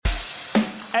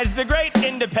As the great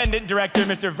independent director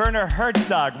Mr. Werner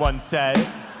Herzog once said,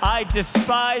 I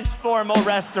despise formal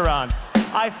restaurants.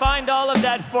 I find all of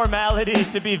that formality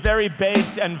to be very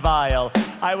base and vile.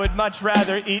 I would much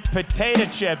rather eat potato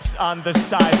chips on the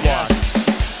sidewalk.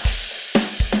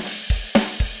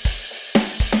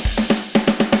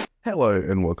 Hello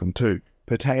and welcome to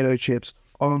Potato Chips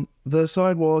on the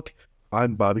Sidewalk.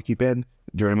 I'm Barbecue Ben.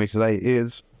 Joining me today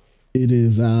is... It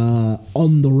is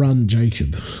On the Run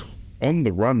Jacob. On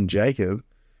the Run Jacob?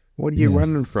 What are you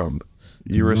running from?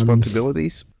 Your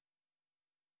responsibilities?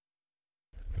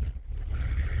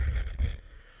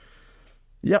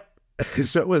 Yep.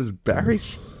 So it was Barry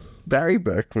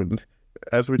Berkman,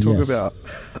 as we talk about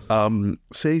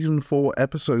season 4,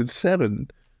 episode 7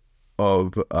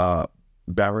 of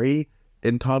Barry,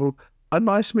 entitled A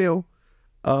Nice Meal.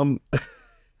 Yum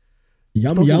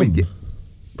yum.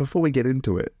 Before we get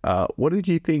into it, what did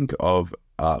you think of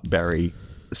Barry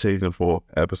season 4,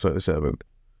 episode 7?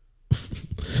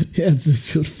 Yeah,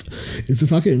 it's a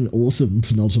fucking awesome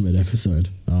penultimate episode.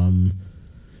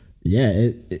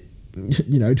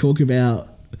 Talk about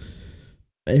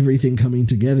everything coming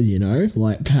together,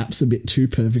 like perhaps a bit too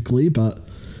perfectly, but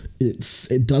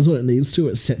it does what it needs to.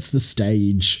 It sets the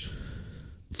stage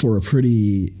for a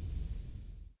pretty,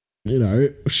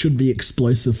 should be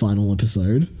explosive final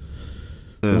episode.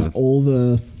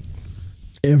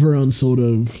 Everyone sort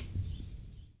of,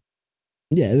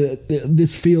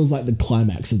 this feels like the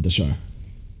climax of the show.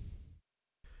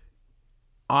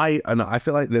 I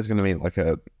feel like there's going to be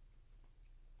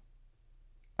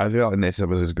I feel like the next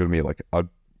episode is going to be like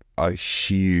a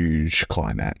huge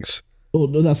climax. Well,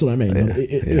 that's what I mean. Yeah,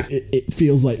 it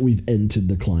feels like we've entered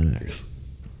the climax.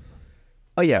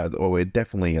 Oh yeah, well, we're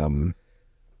definitely in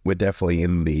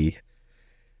the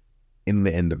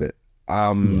end of it.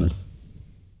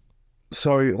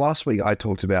 So last week I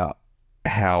talked about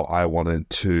how I wanted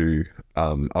to.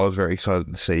 I was very excited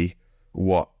to see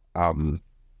what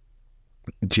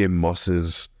Jim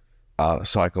Moss's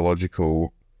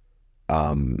psychological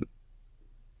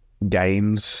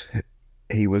games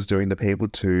he was doing to people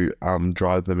to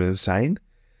drive them insane.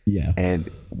 Yeah,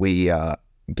 and we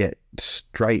get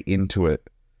straight into it.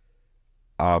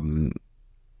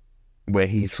 Where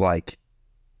he's like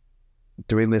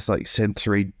doing this like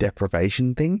sensory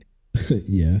deprivation thing.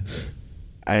 Yeah.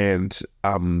 And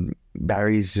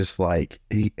Barry's just like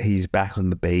he's back on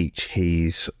the beach.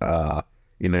 He's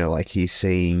he's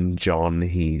seeing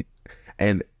John.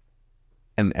 And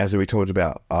as we talked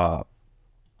about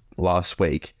last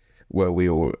week, where we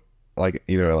were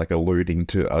alluding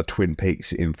to a Twin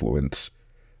Peaks influence,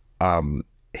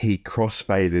 he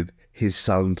crossfaded his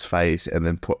son's face and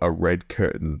then put a red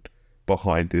curtain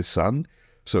behind his son.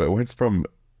 So it went from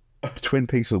Twin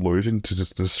Peaks illusion to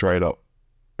just a straight up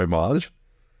homage.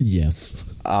 Yes.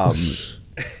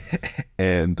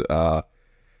 And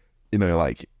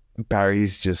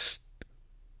Barry's just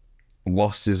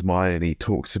lost his mind, and he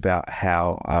talks about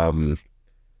how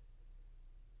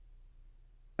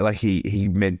he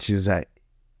mentions that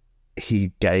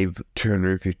he gave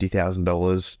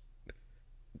 $250,000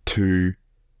 to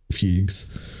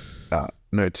Fugues. To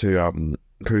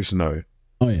Cousineau.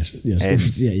 Oh yes.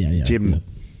 And yeah. Jim. Yeah.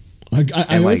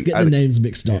 I always get the names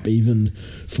mixed up, even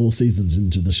 4 seasons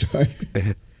into the show.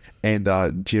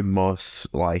 And Jim Moss,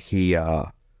 he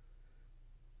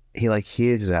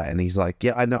hears that, and he's like,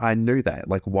 "Yeah, I knew that.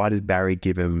 Like, why did Barry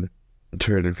give him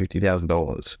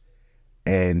 $250,000?"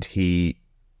 And he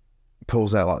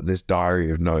pulls out this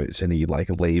diary of notes, and he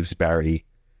leaves Barry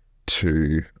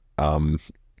to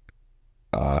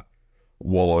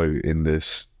wallow in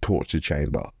this torture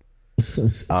chamber.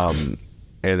 And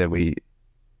then we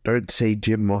don't see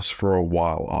Jim Moss for a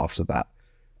while after that.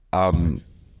 And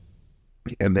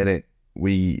then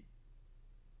we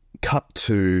cut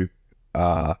to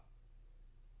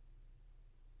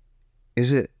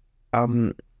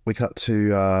we cut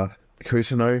to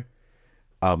Cousineau,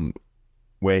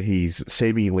 where he's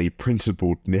seemingly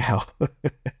principled now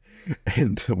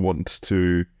and wants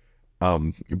to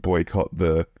boycott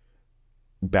the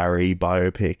Barry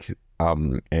biopic,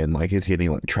 and is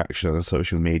getting traction on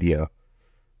social media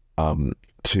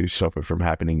to stop it from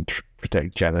happening, to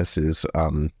protect Janice's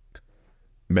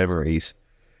memories.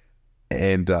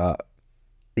 And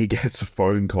he gets a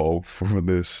phone call from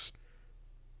this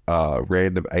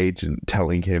random agent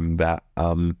telling him that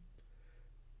Daniel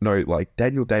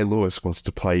Day-Lewis wants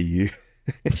to play you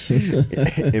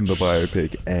in the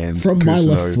biopic. And from Cousineau, my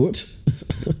left foot.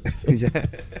 Yeah,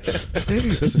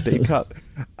 that's a deep cut.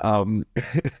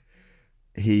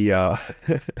 He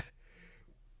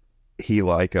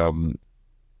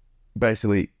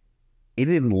basically, he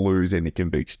didn't lose any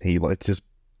conviction. He just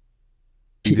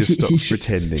He just stopped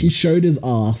pretending. He showed his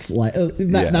ass. Like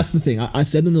that's the thing. I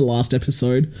said in the last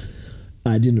episode,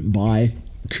 I didn't buy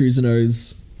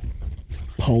Kuzuno's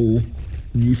whole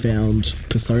newfound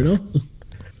persona.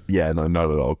 Yeah, no,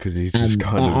 not at all. Because he's just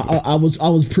kind of. I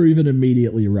was proven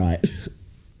immediately right.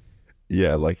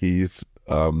 Yeah, like he's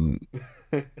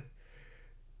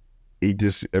he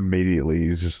just immediately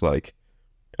is just like,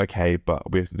 okay,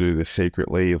 but we have to do this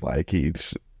secretly. Like he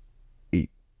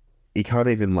can't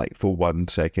even like for 1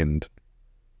 second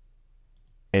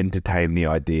entertain the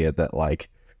idea that like,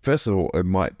 first of all, it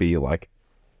might be like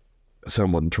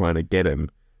someone trying to get him,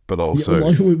 but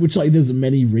also which like there's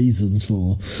many reasons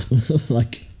for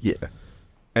like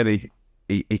and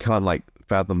he can't like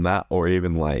fathom that, or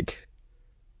even like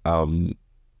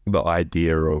the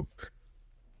idea of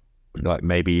like,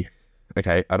 maybe,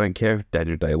 okay, I don't care if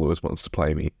Daniel Day-Lewis wants to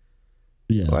play me,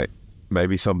 like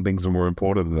maybe some things are more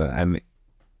important than that, and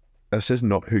that's just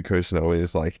not who Kusuno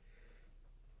is. Like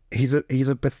he's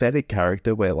a pathetic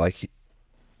character where like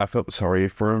I felt sorry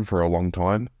for him for a long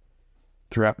time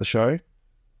throughout the show.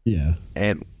 Yeah.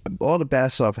 And a lot of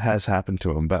bad stuff has happened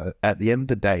to him, but at the end of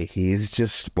the day, he is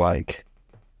just like,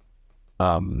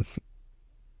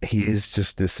 he is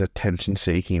just this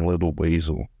attention-seeking little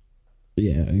weasel.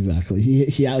 Yeah, exactly.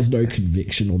 He has no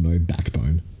conviction or no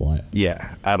backbone. Like,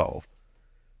 yeah, at all.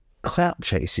 Clout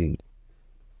chasing.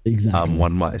 Exactly.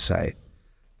 One might say.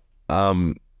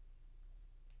 And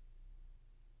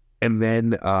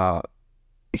then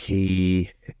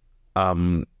he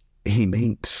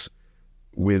meets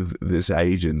with this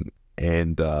agent,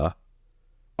 and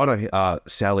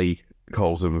Sally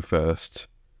calls him first,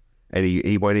 and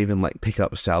he won't even like pick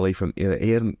up Sally from.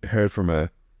 He hasn't heard from her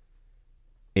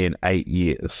in 8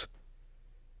 years,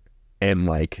 and he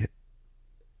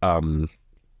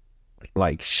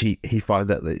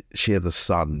finds out that she has a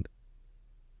son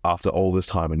after all this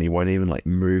time, and he won't even like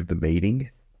move the meeting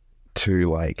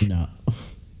to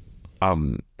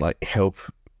help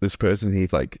this person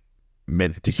he's like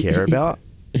meant to care about.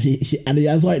 He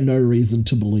has like no reason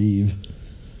to believe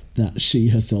that she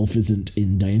herself isn't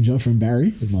in danger from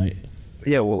Barry. Like,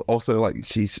 yeah, well, also like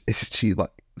she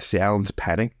like sounds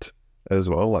panicked as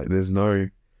well. Like there's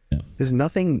nothing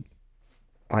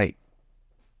like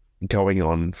going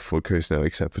on for Kusuno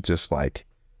except for just like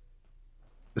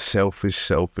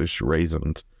selfish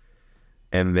reasons.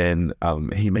 And then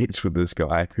he meets with this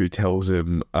guy who tells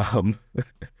him that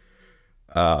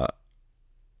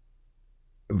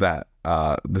the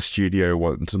studio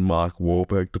wants Mark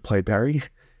Wahlberg to play Barry.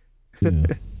 Yeah.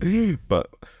 But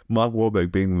Mark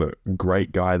Wahlberg, being the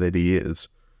great guy that he is,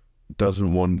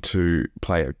 doesn't want to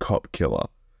play a cop killer.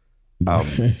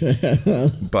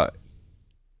 But,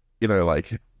 you know,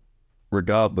 like,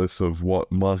 regardless of what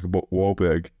Mark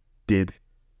Wahlberg did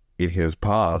in his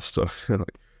past, you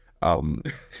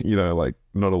know, like,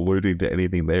 not alluding to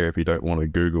anything there if you don't want to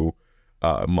Google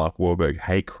Mark Wahlberg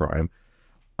hate crime.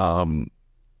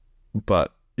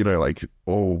 But, you know, like,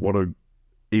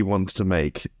 he wants to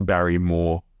make Barry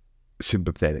more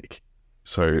sympathetic.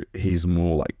 So he's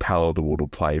more like palatable to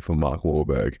play for Mark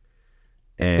Wahlberg.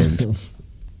 And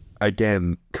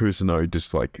again, Kusuno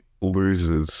just like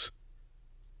loses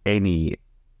any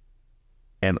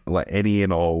and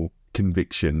all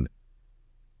conviction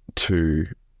to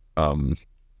not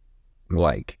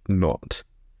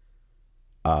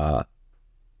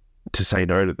to say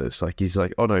no to this. Like he's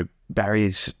like, oh no,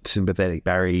 Barry's sympathetic.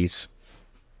 Barry's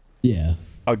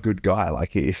a good guy.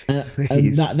 Like and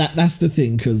that's the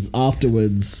thing, because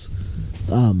afterwards,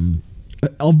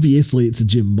 obviously it's a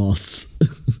Jim Moss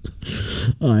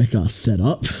like a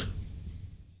setup.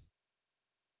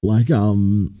 Like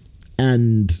and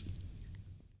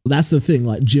that's the thing.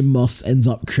 Like Jim Moss ends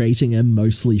up creating a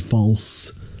mostly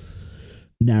false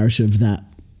narrative that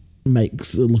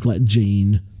makes it look like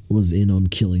Gene was in on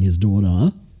killing his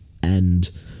daughter, and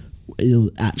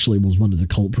it actually was one of the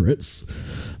culprits.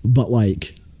 But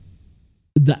like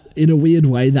that, in a weird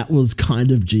way, that was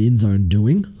kind of Gene's own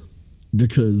doing,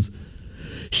 because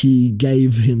he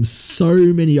gave him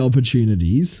so many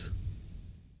opportunities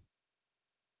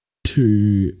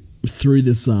through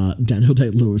this Daniel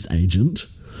Day-Lewis agent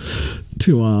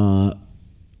to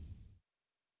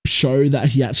show that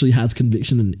he actually has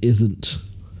conviction and isn't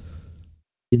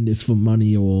in this for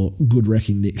money or good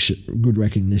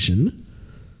recognition,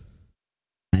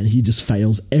 and he just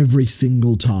fails every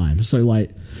single time. So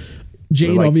like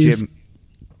Gene, like obviously,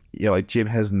 Jim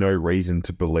has no reason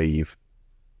to believe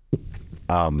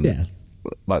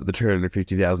like the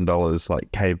 $250,000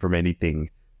 like came from anything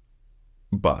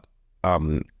but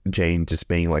Jane just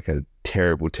being like a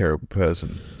terrible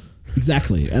person.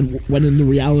 Exactly. And when in the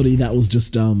reality that was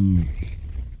just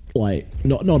like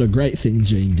not a great thing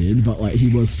Gene did, but like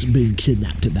he was being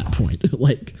kidnapped at that point.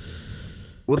 Like,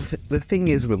 well, the thing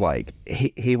is with like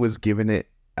he was given it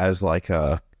as like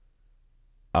a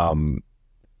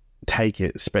take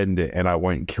it, spend it, and I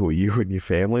won't kill you and your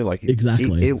family. Like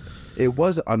exactly, it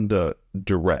was under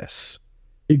duress.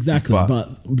 Exactly, but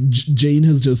Gene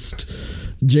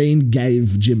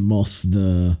gave Jim Moss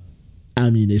the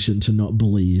ammunition to not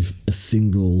believe a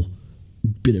single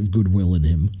bit of goodwill in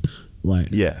him. Like,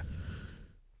 yeah,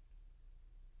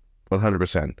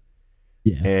 100%.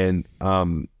 Yeah,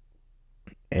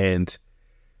 and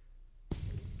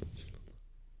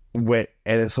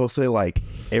it's also like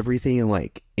everything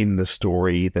like in the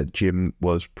story that Jim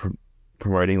was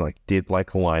promoting like did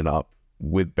like line up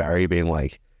with Barry being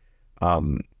like,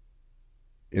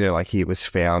 like he was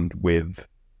found with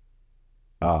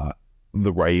the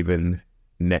Raven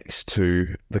next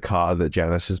to the car that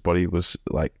Janice's body was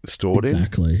like stored in.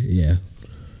 Exactly, yeah.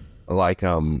 Like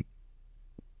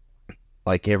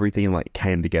everything like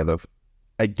came together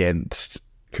against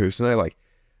Cousineau. Like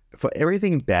for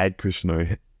everything bad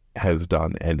Cousineau has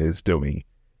done and is doing,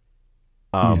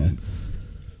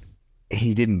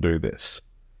 he didn't do this.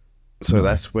 So no.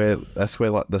 that's where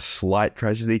like the slight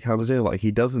tragedy comes in. Like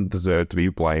he doesn't deserve to be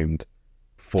blamed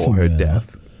for her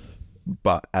death,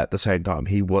 but at the same time,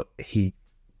 he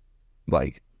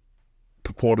like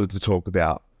purported to talk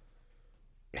about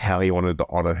how he wanted to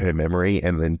honor her memory,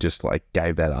 and then just like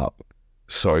gave that up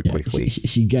so quickly.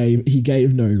 He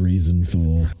gave no reason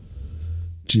for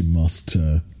Jim Moss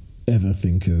to ever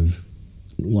think of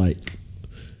like.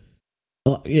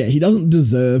 He doesn't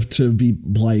deserve to be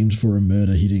blamed for a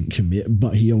murder he didn't commit,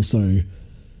 but he also...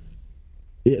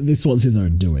 this was his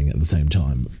own doing at the same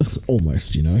time.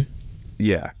 Almost,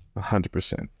 Yeah,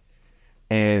 100%.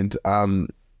 And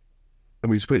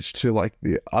we switched to, like,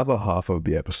 the other half of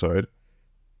the episode.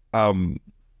 Hank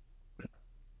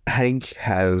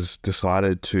has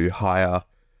decided to hire...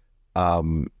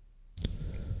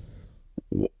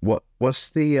 what's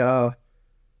the...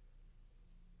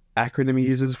 acronym he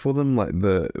uses for them, like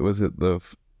the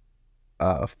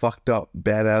fucked up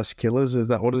badass killers, is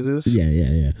that what it is?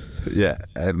 Yeah.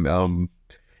 And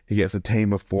he gets a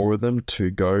team of 4 of them to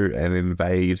go and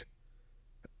invade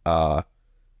the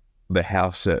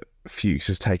house that Fuchs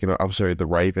has taken. I'm sorry, the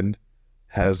Raven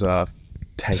has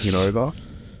taken over.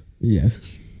 Yeah.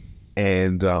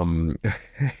 And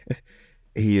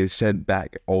he has sent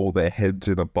back all their heads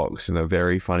in a box in a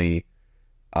very funny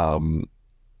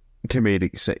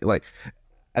comedic scene. Like,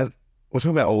 as we're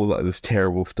talking about all like this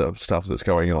terrible stuff that's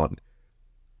going on,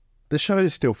 the show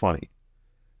is still funny.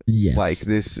 Yes, like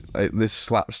this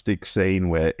slapstick scene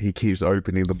where he keeps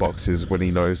opening the boxes when he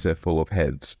knows they're full of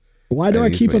heads. Why do I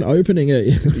keep on opening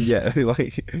it? Yeah,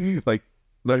 like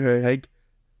no, Hank,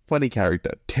 funny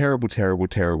character, terrible person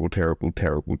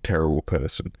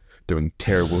doing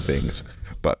terrible things,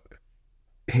 but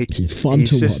he's fun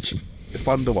to watch.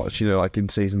 Fun to watch, like in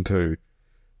season 2.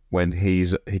 When he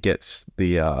gets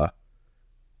the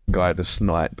guy to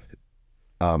snipe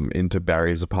into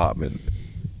Barry's apartment,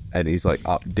 and he's like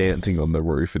up dancing on the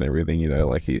roof and everything,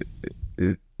 like he's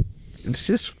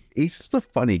just a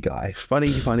funny guy,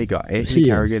 funny guy. Anthony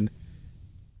Carrigan,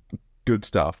 good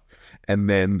stuff. And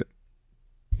then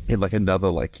in like another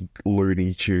like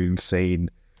Looney Tune scene,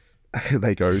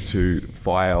 they go to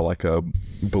fire like a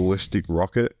ballistic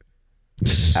rocket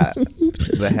at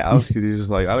the house, because he's just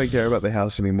like, I don't care about the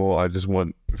house anymore, I just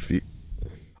want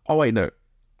oh wait, no,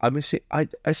 I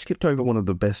skipped over one of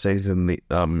the best scenes in the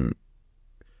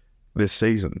this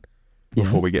season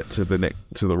before we get to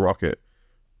the rocket,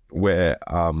 where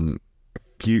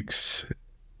Fuchs,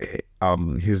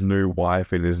 his new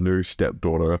wife and his new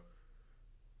stepdaughter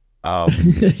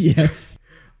yes,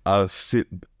 are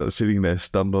sitting there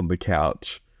stunned on the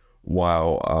couch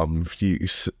while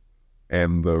Fuchs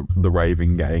and the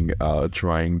Raven gang are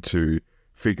trying to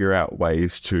figure out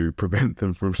ways to prevent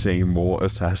them from seeing more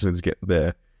assassins get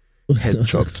their head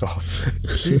chopped off,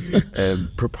 and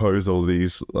propose all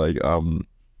these like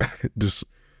just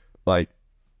like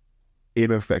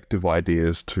ineffective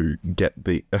ideas to get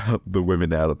the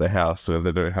women out of the house so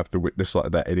they don't have to witness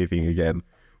like that anything again.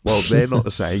 Well, they're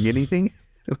not saying anything;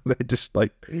 they're just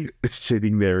like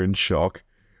sitting there in shock,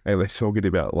 and they're talking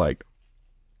about like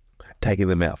taking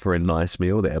them out for a nice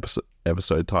meal, the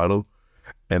episode title,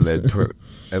 and then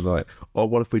and like, oh,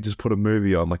 what if we just put a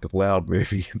movie on, like a loud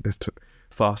movie,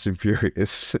 Fast and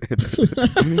Furious, and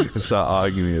start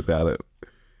arguing about it.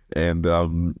 And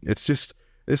it's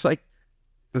like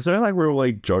there's no like real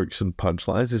like jokes and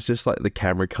punchlines. It's just like the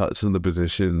camera cuts and the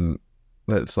position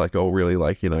that's like all really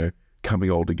like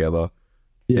coming all together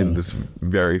in this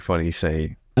very funny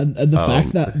scene. And the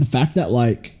fact that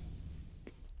like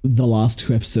the last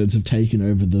two episodes have taken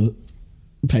over the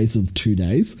pace of 2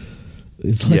 days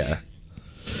is like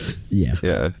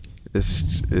yeah.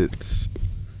 It's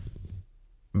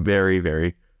very,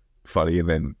 very funny. And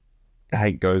then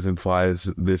Hank goes and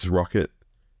fires this rocket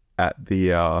at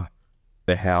the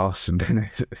house, and then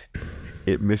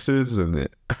it misses, and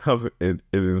it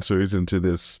ensues into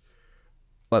this.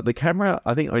 Like the camera,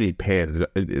 I think only pans.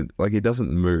 It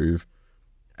doesn't move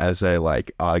as they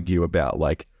like argue about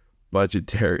like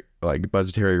budgetary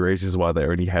reasons why they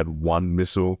only had one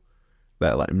missile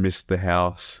that like missed the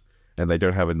house, and they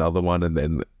don't have another one, and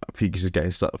then Fuchs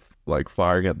again start like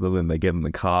firing at them, and they get in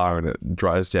the car and it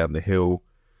drives down the hill.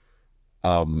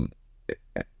 And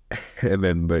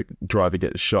then the driver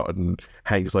gets shot, and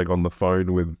Hank's like on the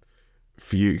phone with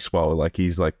Fuchs while like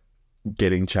he's like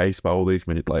getting chased by all these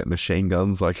like machine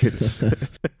guns. Like it's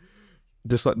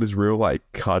just like this real like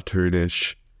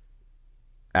cartoonish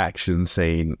action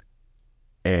scene,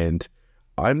 and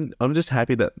I'm just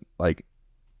happy that like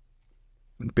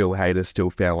Bill Hader still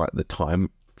found like the time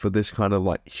for this kind of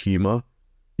like humor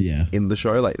in the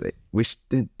show. Like which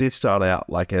did start out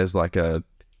like as like a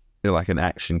like an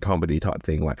action comedy type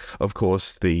thing. Like of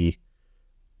course the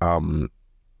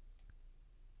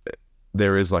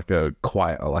there is like a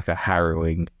quite like a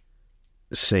harrowing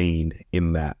scene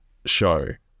in that show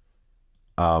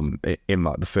in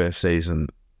like the first season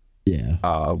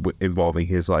involving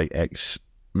his like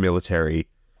ex-military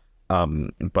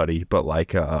buddy, but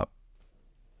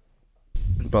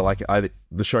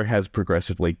the show has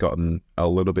progressively gotten a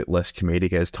little bit less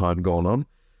comedic as time gone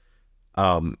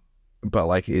on, but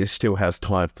like it still has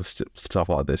time for stuff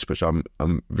like this, which I'm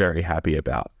very happy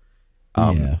about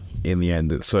in the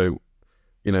end. So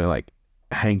you know, like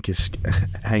Hank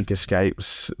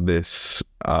escapes this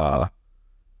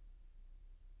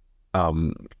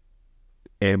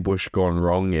ambush gone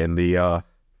wrong, and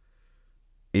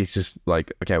he's just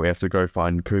like, okay, we have to go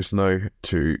find Kusuno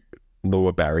to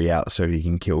lure Barry out so he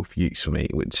can kill Fuchs for me,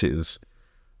 which is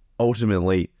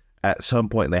ultimately at some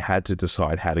point they had to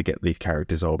decide how to get these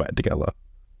characters all back together,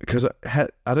 because I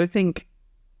don't think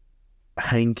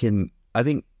Hank and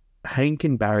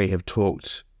Barry have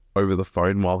talked over the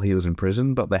phone while he was in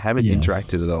prison, but they haven't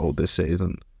interacted at all this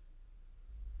season.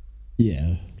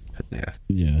 Yeah.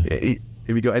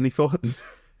 Have you got any thoughts?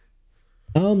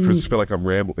 I just feel like I'm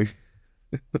rambling.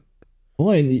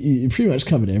 Well, you pretty much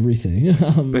covered everything.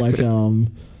 That's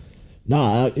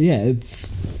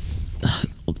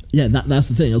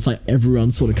the thing. It's like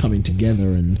everyone's sort of coming together,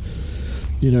 and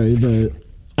you know,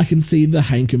 I can see the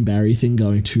Hank and Barry thing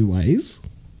going two ways.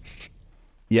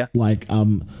 Yeah. Like,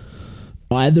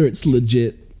 either it's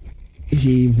legit,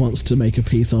 he wants to make a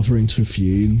peace offering to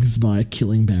Fuchs by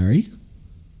killing Barry.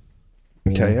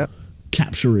 Okay, yeah.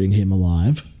 Capturing him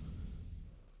alive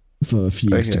for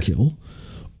Fuchs to kill.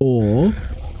 Or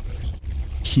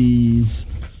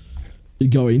he's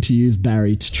going to use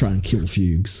Barry to try and kill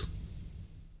Fuchs.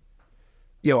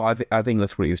 Yeah, well, I think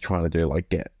that's what he's trying to do, like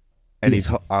get. And he's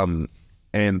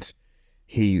and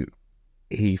he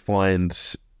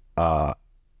finds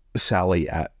Sally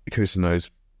at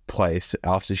Kusuno's place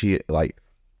after she like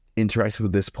interacts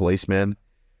with this policeman.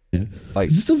 Yeah. Like,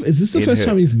 is this the first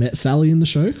time he's met Sally in the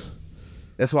show?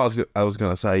 That's what I was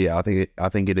gonna say. Yeah, I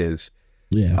think it is.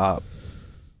 Yeah.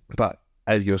 But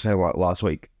as you were saying like last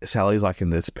week, Sally's like in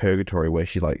this purgatory where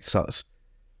she like starts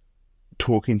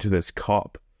talking to this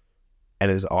cop,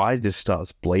 and his eye just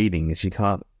starts bleeding, and she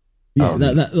can't. Yeah,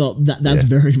 that's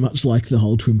very much like the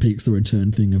whole Twin Peaks: The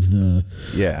Return thing of the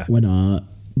when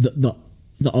the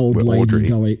old with lady Audrey.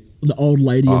 going, the old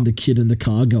lady and the kid in the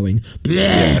car going,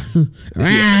 yeah.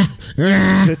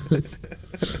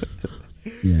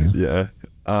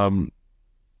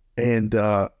 And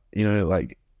you know,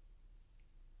 like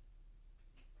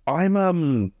I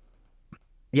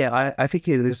think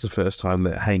it is the first time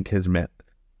that Hank has met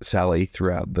Sally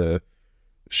throughout the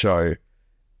show,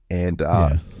 and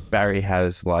Barry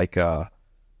has like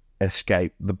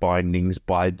escaped the bindings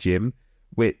by Jim,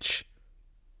 which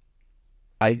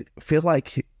I feel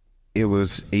like it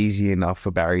was easy enough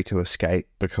for Barry to escape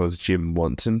because Jim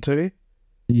wants him to.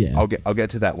 Yeah, I'll get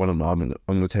to that one, and I'm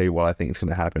going to tell you what I think is going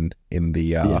to happen in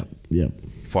the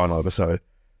final episode.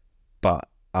 But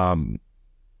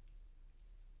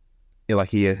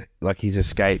he's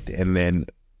escaped, and then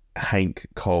Hank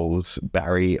calls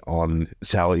Barry on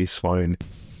Sally's phone,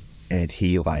 and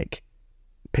he like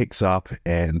picks up,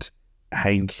 and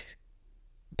Hank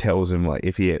tells him like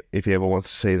if he ever wants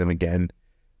to see them again,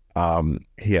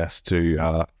 he has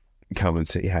to come and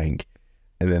see Hank,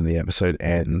 and then the episode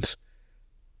ends.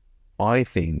 I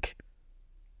think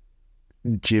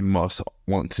Jim Moss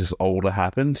wants this all to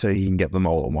happen so he can get them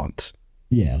all at once.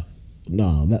 Yeah.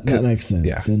 No, that makes sense.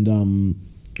 Yeah. And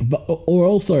but or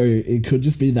also it could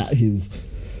just be that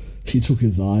he took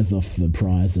his eyes off the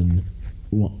prize and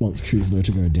wants Kuzno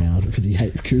to go down because he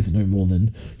hates Kuzno more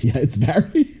than he hates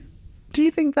Barry. Do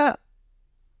you think that?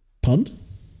 Pun?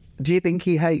 Do you think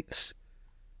he hates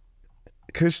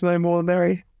Kuzno more than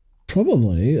Barry?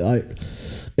 Probably.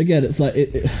 Again, it's like,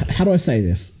 how do I say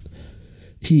this?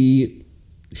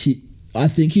 I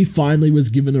think he finally was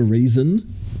given a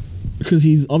reason, because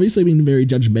he's obviously been very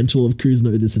judgmental of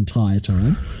Kuzno this entire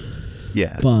time.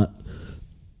 Yeah. But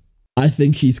I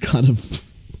think he's kind of,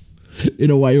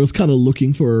 in a way, was kind of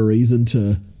looking for a reason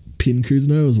to pin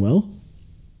Kuzno as well.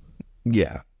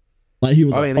 Yeah. Like, he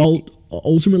was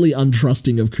ultimately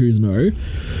untrusting of Kuzno,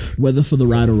 whether for the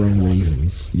right or wrong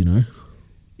reasons, you know?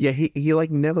 Yeah, he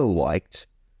never liked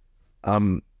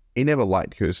Kuzno,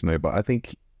 but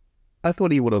I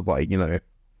thought he would have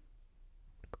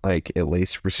at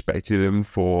least respected him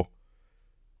for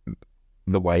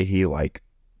the way he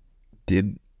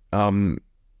did.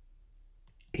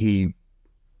 He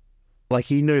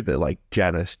knew that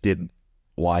Janice didn't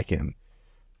like him,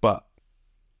 but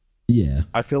yeah,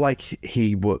 I feel like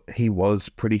he was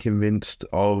pretty convinced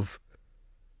of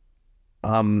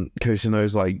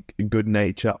Kuzno's good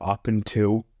nature up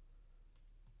until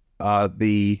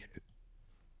he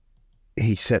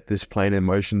set this plan in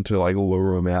motion to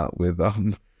lure him out with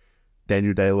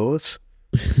Daniel Day-Lewis.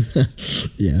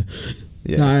 Yeah.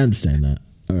 No, I understand that.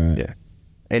 All right. Yeah.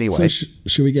 Anyway, so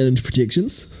should we get into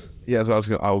predictions? Yeah, so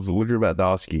I was literally about to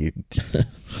ask you: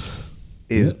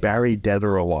 is Barry dead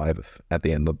or alive at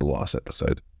the end of the last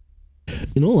episode?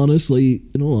 In all honesty,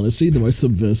 the most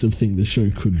subversive thing the show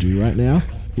could do right now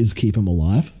is keep him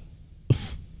alive.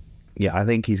 Yeah, I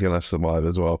think he's gonna survive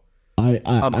as well.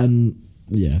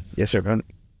 Yeah. Yes, sir, man.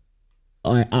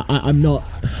 I'm not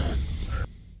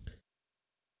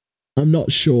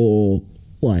sure,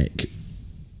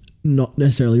 not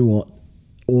necessarily what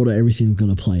order everything's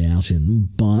going to play out in,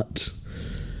 but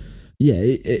yeah,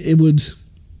 it would.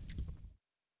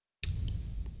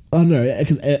 I don't know,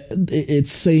 because it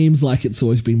seems like it's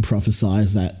always been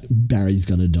prophesized that Barry's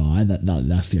going to die.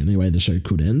 That's the only way the show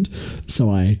could end.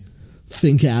 So I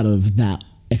think out of that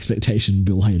expectation,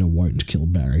 Bill Hader won't kill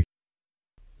Barry.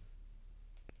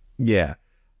 Yeah.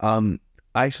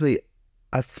 Actually,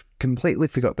 I completely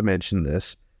forgot to mention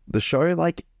this. The show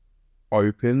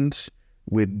opens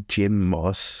with Jim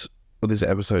Moss. Well, this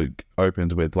episode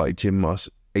opens with Jim Moss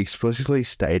explicitly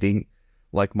stating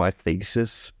my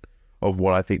thesis of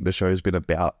what I think the show's been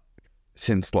about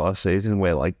since last season,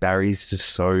 where Barry's just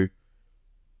so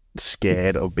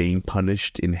scared of being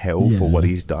punished in hell for what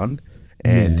he's done,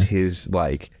 and his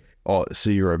oh, so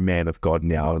you're a man of God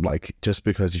now, just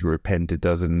because you repented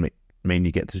doesn't mean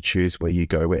you get to choose where you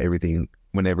go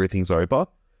when everything's over.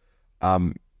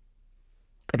 I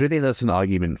do think that's an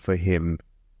argument for him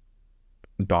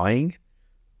dying,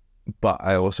 but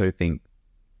I also think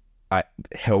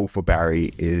hell for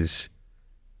Barry is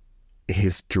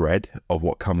his dread of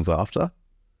what comes after.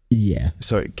 Yeah.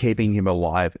 So keeping him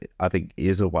alive, I think,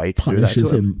 is a way to do that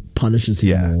to him. Punishes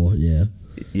him more, yeah.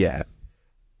 Yeah.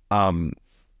 And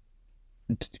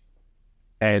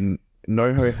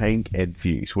NoHo Hank and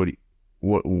Fuchs,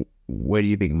 where do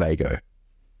you think they go?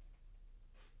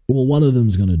 Well, one of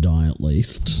them's going to die at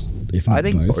least, if not both. I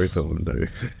think both of them do.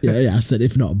 Yeah, I said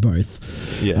if not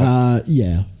both. Yeah.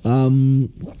 Yeah.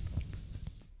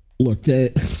 Look,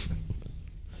 the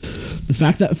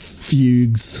fact that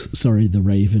the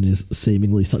Raven is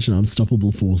seemingly such an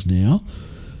unstoppable force now,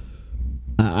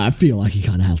 I feel like he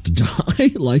kind of has to die.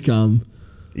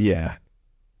 Yeah.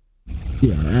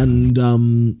 Yeah,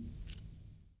 and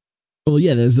well,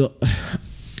 yeah. There's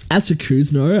as for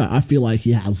Kuzno, I feel like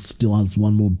he still has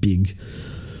one more big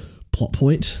plot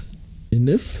point in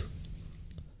this.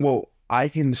 Well, I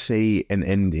can see an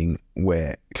ending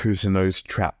where Kuzno's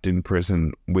trapped in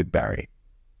prison with Barry.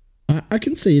 I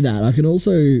can see that. I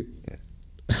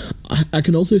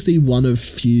can also see one of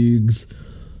Fuchs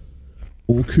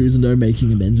or Kuzno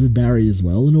making amends with Barry as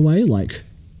well, in a way,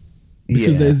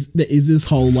 because there is this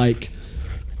whole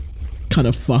kind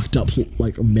of fucked up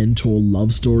mentor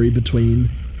love story between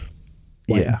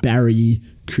Barry,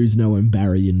 Kuzno, and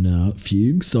Barry and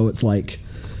Fuchs. So it's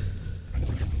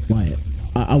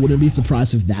I wouldn't be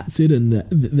surprised if that's it, and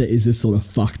there is this sort of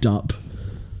fucked up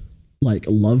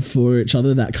love for each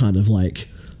other that kind of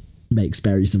makes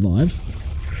Barry survive.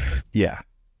 Yeah.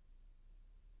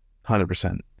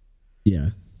 100%. Yeah.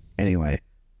 Anyway,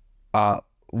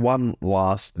 one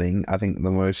last thing. I think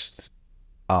the most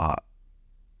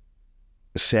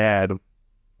sad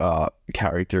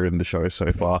character in the show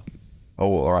so far.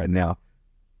 Oh, all right, now,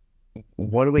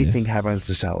 what do we think happens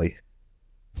to Sally?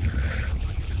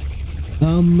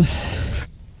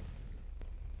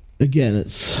 Again,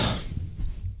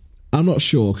 I'm not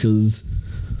sure, because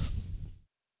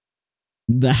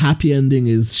the happy ending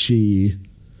is she,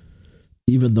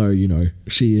 even though, you know,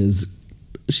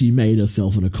 she made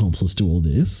herself an accomplice to all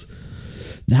this,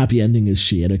 the happy ending is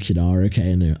she and her kid are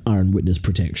okay and are in witness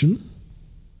protection.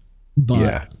 But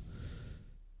Yeah.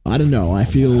 I don't know. I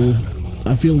feel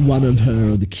one of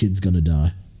her or the kid's gonna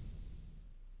die.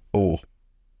 Oh,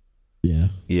 Yeah,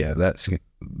 yeah,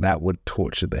 that would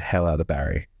torture the hell out of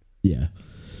Barry. yeah.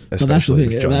 But that's the Especially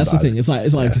thing. if John That's the died. thing. It's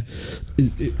like,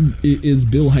 is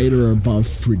Bill Hader above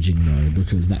fridging though?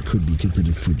 Because that could be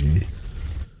considered fridging.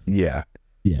 Yeah.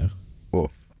 Yeah.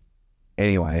 Oof.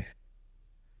 Anyway,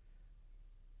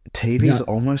 TV's Yeah.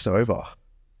 almost over.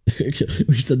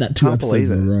 We said that 2 Can't episodes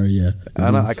believe in a it. row. Yeah,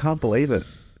 I can't believe it.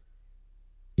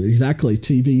 exactly.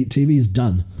 TV's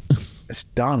done. It's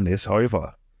done. It's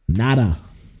over. Nada.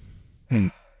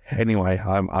 Anyway,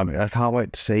 I can't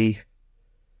wait to see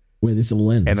Where this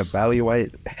all ends. and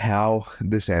evaluate how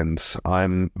this ends.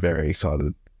 I'm very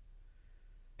excited.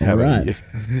 How All about right.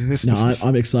 you? No,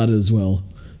 I'm excited as well.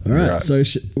 All right. Right. So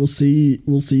we'll see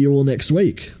you all next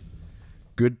week.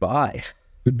 Goodbye.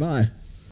 Goodbye.